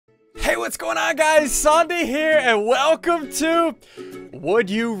Hey, what's going on, guys? SSundee here, and welcome to Would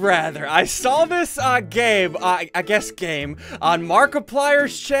You Rather. I saw this game on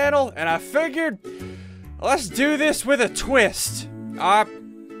Markiplier's channel, and I figured, let's do this with a twist. A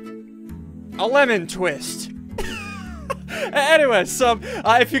lemon twist. Anyway, so,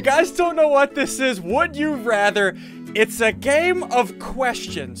 if you guys don't know what this is, Would You Rather, it's a game of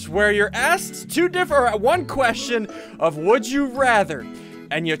questions where you're asked one question of would you rather,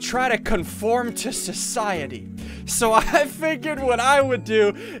 and you try to conform to society. So I figured what I would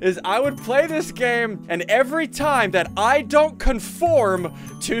do is I would play this game, and every time that I don't conform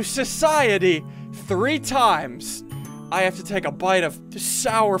to society 3 times, I have to take a bite of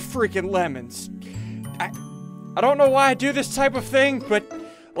sour freaking lemons. I don't know why I do this type of thing, but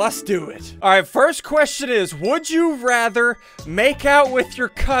let's do it. Alright, first question is, would you rather make out with your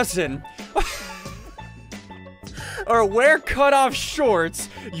cousin or wear cut-off shorts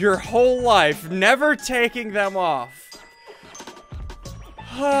your whole life, never taking them off?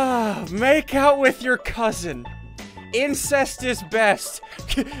 Make out with your cousin. Incest is best.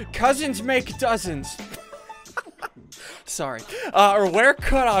 Cousins make dozens. Sorry. Or wear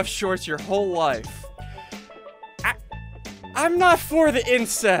cut-off shorts your whole life. I'm not for the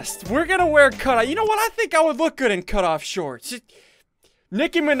incest. We're gonna wear cut-off. You know what? I think I would look good in cut-off shorts.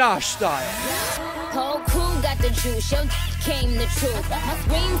 Nicki Minaj style. Whole crew got the juice. Yo, came the truth. My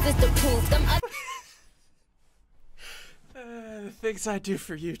screams is the proof. The things I do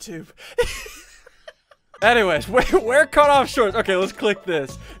for YouTube. Anyways, wear cut-off shorts. Okay, let's click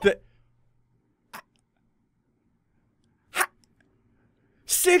this.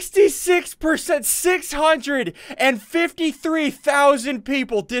 66%, 653,000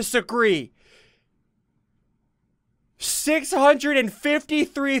 people disagree.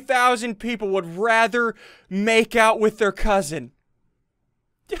 653,000 people would rather make out with their cousin.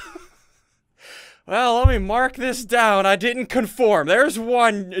 Well, let me mark this down. I didn't conform. There's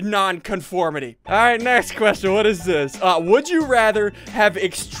one non-conformity. Alright, next question. What is this? Would you rather have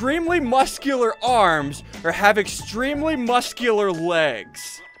extremely muscular arms or have extremely muscular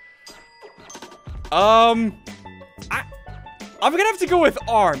legs? I'm gonna have to go with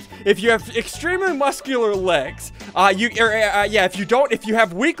arms. If you have extremely muscular legs, if you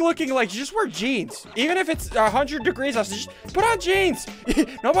have weak-looking legs, you just wear jeans. Even if it's 100 degrees outside, just put on jeans.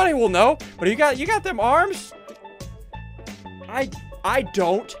 Nobody will know. But you got them arms. I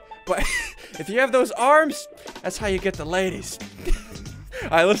don't. But if you have those arms, that's how you get the ladies. All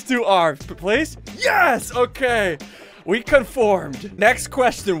right, let's do arms, please. Yes. Okay. We conformed. Next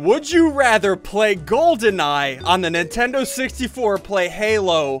question. Would you rather play GoldenEye on the Nintendo 64 or play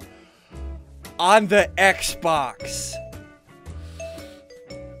Halo on the Xbox?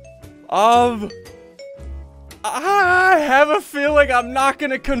 I have a feeling I'm not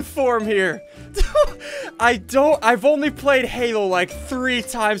gonna conform here. I've only played Halo like 3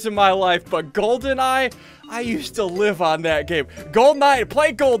 times in my life, but GoldenEye, I used to live on that game. GoldenEye,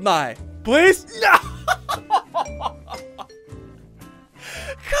 play GoldenEye. Please? No!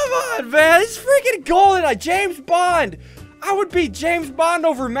 Come on, man. It's freaking GoldenEye. James Bond. I would be James Bond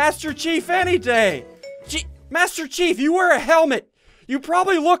over Master Chief any day. Master Chief, you wear a helmet. You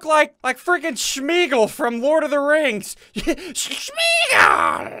probably look like freaking Schmeagol from Lord of the Rings.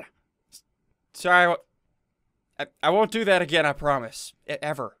 Schmeagol! Sorry, I won't do that again, I promise.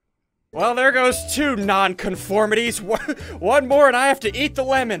 Ever. Well, there goes 2 non-conformities. One more and I have to eat the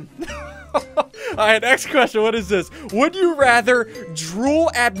lemon. Alright, next question. What is this? Would you rather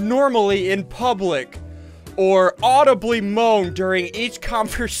drool abnormally in public or audibly moan during each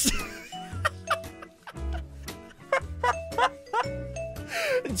conversation?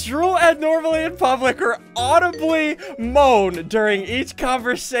 Drool abnormally in public or audibly moan during each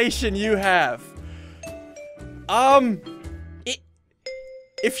conversation you have?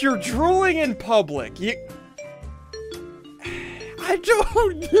 If you're drooling in public, I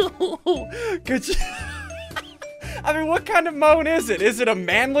don't know. Could you? I mean, what kind of moan is it? Is it a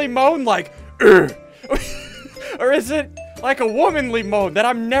manly moan like, or is it like a womanly moan that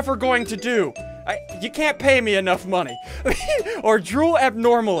I'm never going to do? You can't pay me enough money. Or drool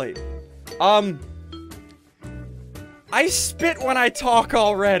abnormally. I spit when I talk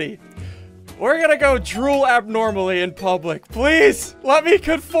already. We're gonna go drool abnormally in public. Please, let me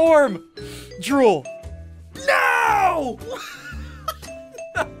conform. Drool. No!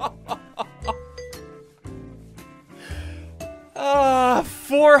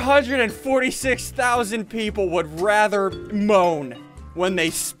 446,000 people would rather moan when they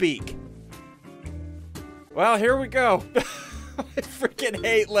speak. Well, here we go. I freaking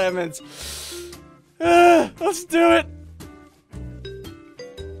hate lemons. Let's do it.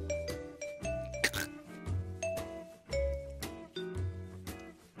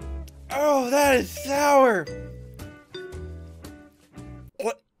 Oh, that is sour.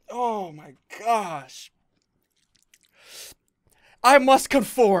 What? Oh my gosh. I must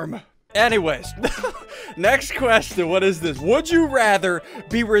conform. Anyways, next question. What is this? Would you rather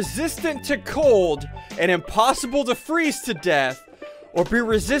be resistant to cold and impossible to freeze to death, or be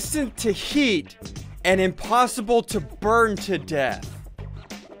resistant to heat and impossible to burn to death?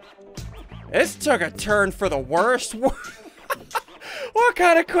 This took a turn for the worst. What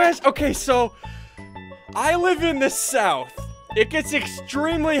kind of question? Okay, so I live in the South. It gets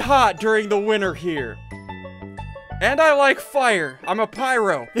extremely hot during the winter here. And I like fire. I'm a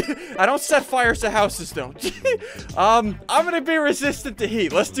pyro. I don't set fires to houses, though. I'm gonna be resistant to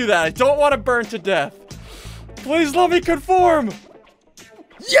heat. Let's do that. I don't want to burn to death. Please let me conform.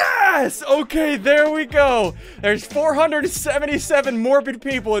 Yes! Okay, there we go. There's 477 morbid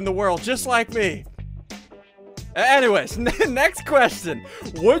people in the world, just like me. Anyways, next question.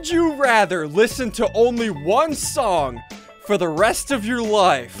 Would you rather listen to only one song for the rest of your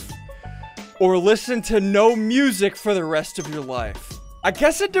life, or listen to no music for the rest of your life? I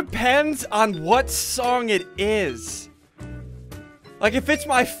guess it depends on what song it is. Like, if it's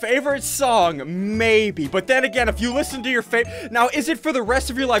my favorite song, maybe. But then again, if you listen to your favorite... Now, is it for the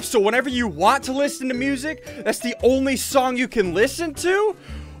rest of your life? So whenever you want to listen to music, that's the only song you can listen to?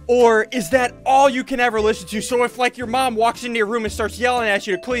 Or is that all you can ever listen to? So if, like, your mom walks into your room and starts yelling at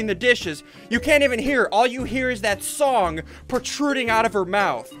you to clean the dishes, you can't even hear it. All you hear is that song protruding out of her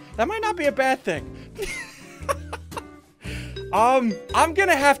mouth. That might not be a bad thing. I'm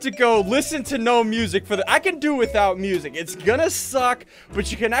gonna have to go listen to no music for I can do without music. It's gonna suck,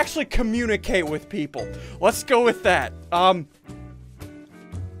 but you can actually communicate with people. Let's go with that. I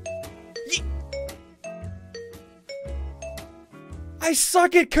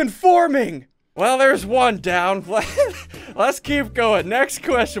suck at conforming. Well, there's one down. Let's keep going. Next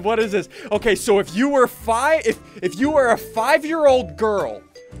question. What is this? Okay, so if you were if you were a 5-year-old girl,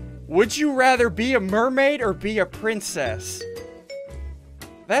 would you rather be a mermaid or be a princess?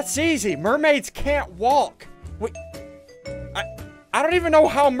 That's easy. Mermaids can't walk. Wait, I don't even know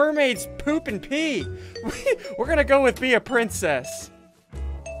how mermaids poop and pee. We're gonna go with be a princess.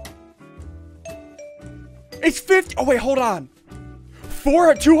 It's 50. Oh, wait, hold on.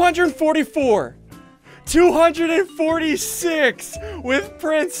 244. 246 with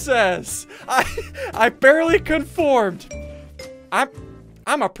princess. I barely conformed.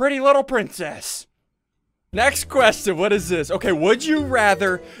 I'm a pretty little princess. Next question, what is this? Okay, would you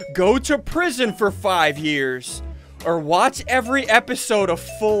rather go to prison for 5 years or watch every episode of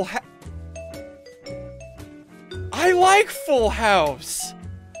Full House? I like Full House.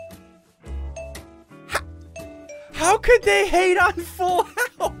 How could they hate on Full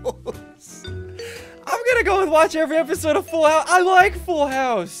House? I'm gonna go and watch every episode of Full House. I like Full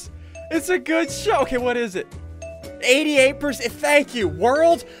House. It's a good show. Okay, what is it? 88%. Thank you.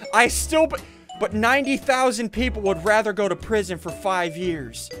 World, but 90,000 people would rather go to prison for 5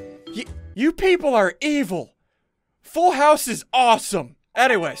 years. You people are evil. Full House is awesome.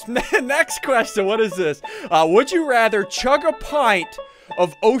 Anyways, next question. What is this? Would you rather chug a pint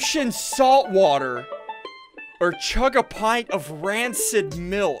of ocean salt water or chug a pint of rancid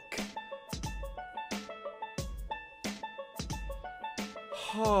milk?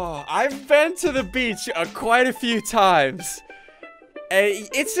 Oh, I've been to the beach quite a few times.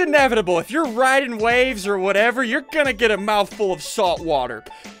 It's inevitable. If you're riding waves or whatever, you're gonna get a mouthful of salt water.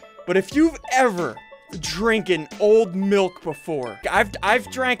 But if you've ever drinking old milk before,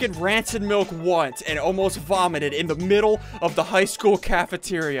 I've drank rancid milk once and almost vomited in the middle of the high school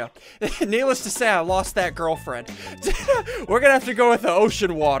cafeteria. Needless to say, I lost that girlfriend. We're gonna have to go with the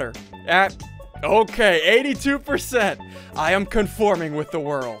ocean water. Okay, 82%. I am conforming with the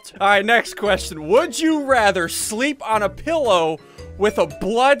world. All right, next question. Would you rather sleep on a pillow with a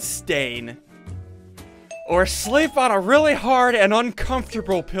blood stain or sleep on a really hard and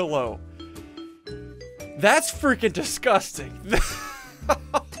uncomfortable pillow? That's freaking disgusting.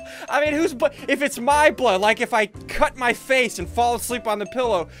 I mean, if it's my blood, like if I cut my face and fall asleep on the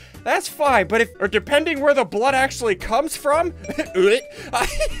pillow, that's fine. But or depending where the blood actually comes from,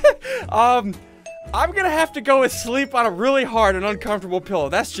 I'm gonna have to go with sleep on a really hard and uncomfortable pillow.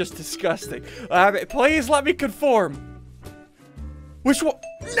 That's just disgusting. Please let me conform. Which one?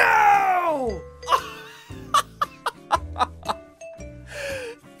 No!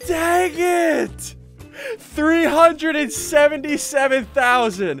 Dang it!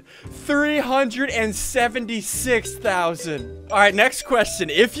 377,000. 376,000. All right, next question.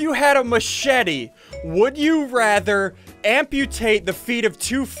 If you had a machete, would you rather amputate the feet of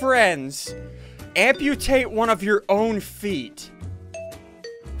 2 friends, amputate one of your own feet,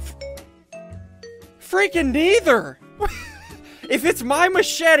 freaking neither. If it's my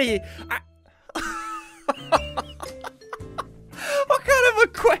machete, what kind of a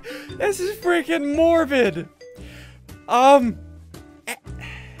this is freaking morbid. I'm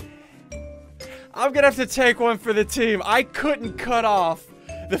gonna have to take one for the team. I couldn't cut off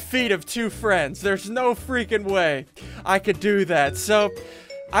the feet of 2 friends. There's no freaking way I could do that. So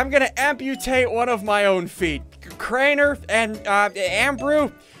I'm gonna amputate one of my own feet. Craner and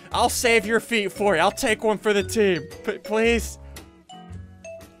Ambrew, I'll save your feet for you. I'll take one for the team. Please.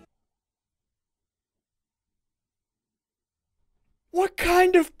 What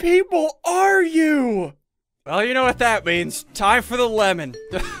kind of people are you? Well, you know what that means. Time for the lemon.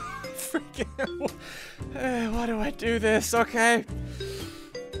 Freaking. Why do I do this? Okay.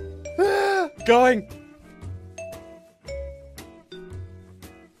 Going.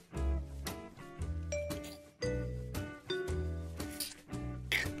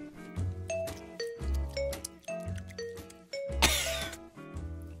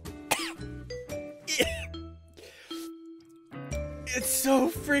 It's so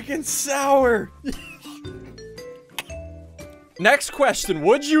freaking sour. Next question.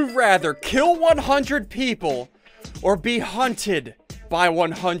 Would you rather kill 100 people or be hunted by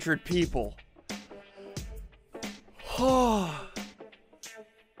 100 people?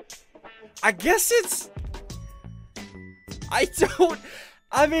 I guess it's...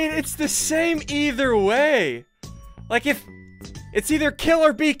 I mean, it's the same either way. Like, if... It's either kill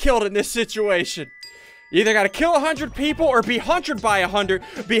or be killed in this situation. You either gotta kill 100 people or be hunted by 100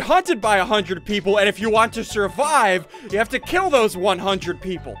 people, and if you want to survive, you have to kill those 100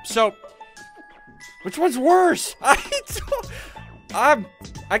 people. So, which one's worse? I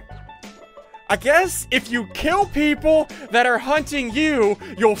guess if you kill people that are hunting you,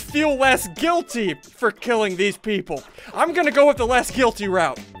 you'll feel less guilty for killing these people. I'm gonna go with the less guilty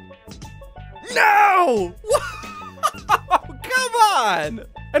route. No! Come on!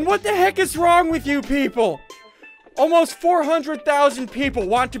 And what the heck is wrong with you people? Almost 400,000 people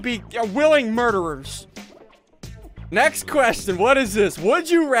want to be willing murderers. Next question, what is this? Would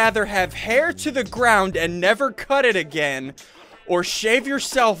you rather have hair to the ground and never cut it again, or shave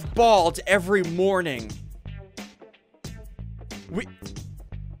yourself bald every morning?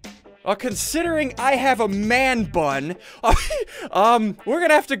 Well, considering I have a man bun, we're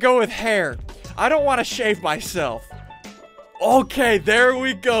gonna have to go with hair. I don't want to shave myself. Okay, there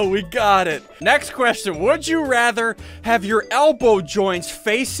we go. We got it. Next question. Would you rather have your elbow joints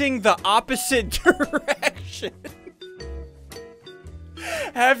facing the opposite direction?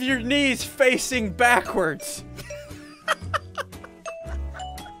 Have your knees facing backwards?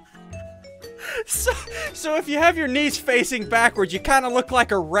 So if you have your knees facing backwards, you kind of look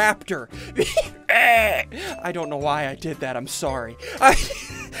like a raptor. I don't know why I did that. I'm sorry.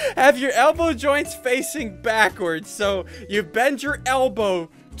 Have your elbow joints facing backwards, so you bend your elbow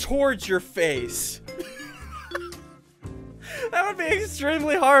towards your face. That would be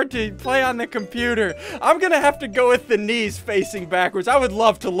extremely hard to play on the computer. I'm gonna have to go with the knees facing backwards. I would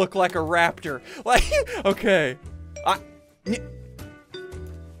love to look like a raptor. Like, okay.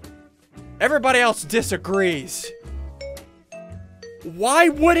 Everybody else disagrees. Why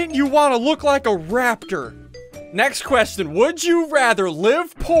wouldn't you want to look like a raptor? Next question. Would you rather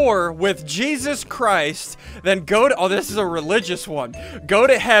live poor with Jesus Christ than go to... Oh, this is a religious one. Go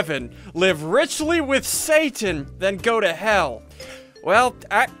to heaven. Live richly with Satan than go to hell. Well,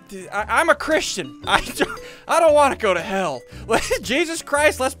 I'm a Christian. I don't want to go to hell. Jesus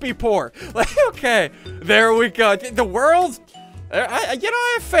Christ, let's be poor. Okay, there we go. The world... I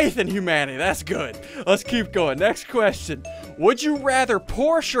have faith in humanity. That's good. Let's keep going. Next question. Would you rather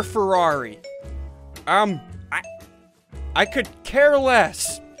Porsche or Ferrari? I could care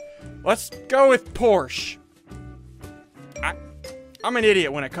less. Let's go with Porsche. I'm an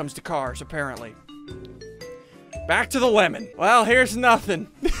idiot when it comes to cars, apparently. Back to the lemon. Well, here's nothing.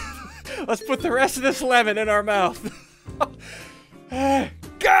 Let's put the rest of this lemon in our mouth.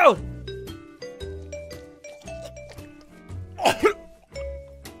 Go!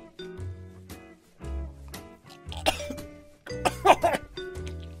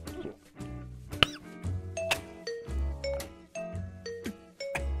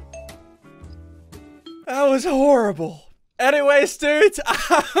 That was horrible. Anyways, dudes,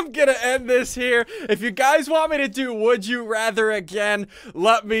 I'm gonna end this here. If you guys want me to do Would You Rather again,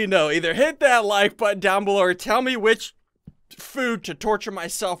 let me know. Either hit that like button down below or tell me which food to torture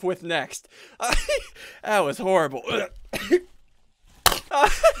myself with next. That was horrible.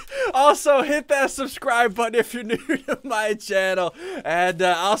 Also, hit that subscribe button if you're new to my channel. And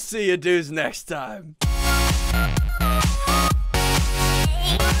I'll see you dudes next time.